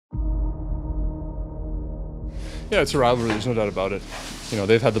Yeah, it's a rivalry. There's no doubt about it. You know,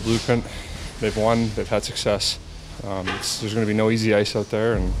 they've had the blueprint. They've won. They've had success. There's going to be no easy ice out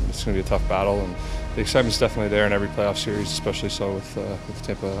there, and it's going to be a tough battle. And the excitement's definitely there in every playoff series, especially so with the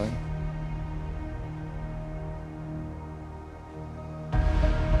Tampa Bay Lightning.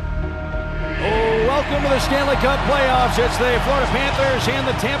 Welcome to the Stanley Cup playoffs. It's the Florida Panthers and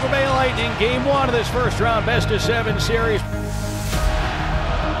the Tampa Bay Lightning. Game 1 of this first round best-of-7 series.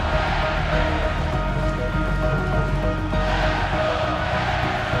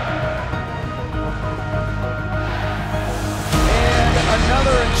 And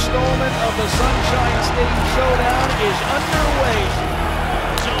another installment of the Sunshine State Showdown is underway.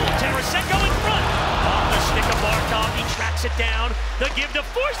 So Tarasenko in front. Off the stick of Barkov, he tracks it down. The give to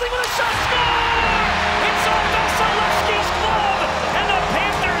Forsling with a shot, score! It's on Vasilevsky's glove, and the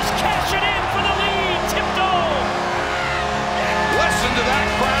Panthers cash it in for the lead. Tipped home. Listen to that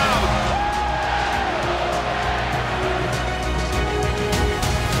crowd.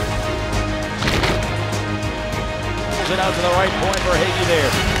 Pulls it out to the right point. Verhaeghe there.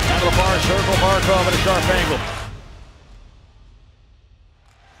 Out of the far circle, Barkov at a sharp angle.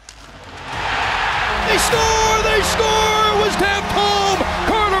 They score! They score! It was tapped home!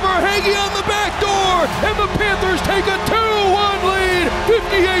 Verhaeghe on the back door, and the Panthers take a 2-1 lead.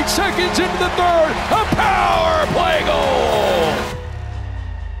 58 seconds into the third, a power play goal.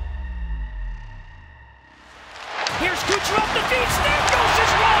 Here's Tkachuk off the feet. Stamkos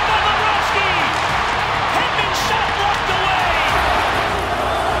is robbed by Bobrovsky. Hedman's shot blocked away.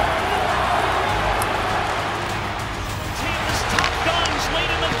 Tampa's top guns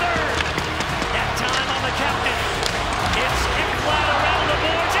late in the third. That time on the captain. It's Ekblad around the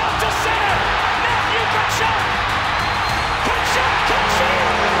boards, out to center. Matthew Tkachuk. Tkachuk.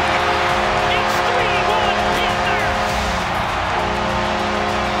 It's 3-1 Panthers.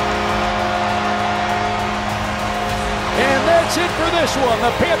 And that's it for this one.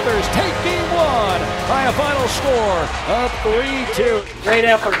 The Panthers take game 1 by a final score of 3-2. Great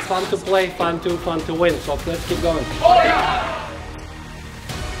effort, fun to play, fun to win. So let's keep going. Oh yeah!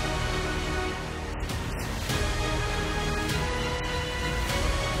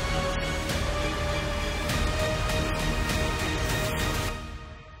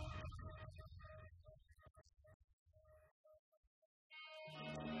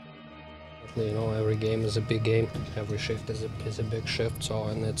 You know, every game is a big game. Every shift is a big shift. So,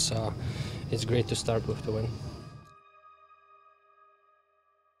 and it's great to start with the win.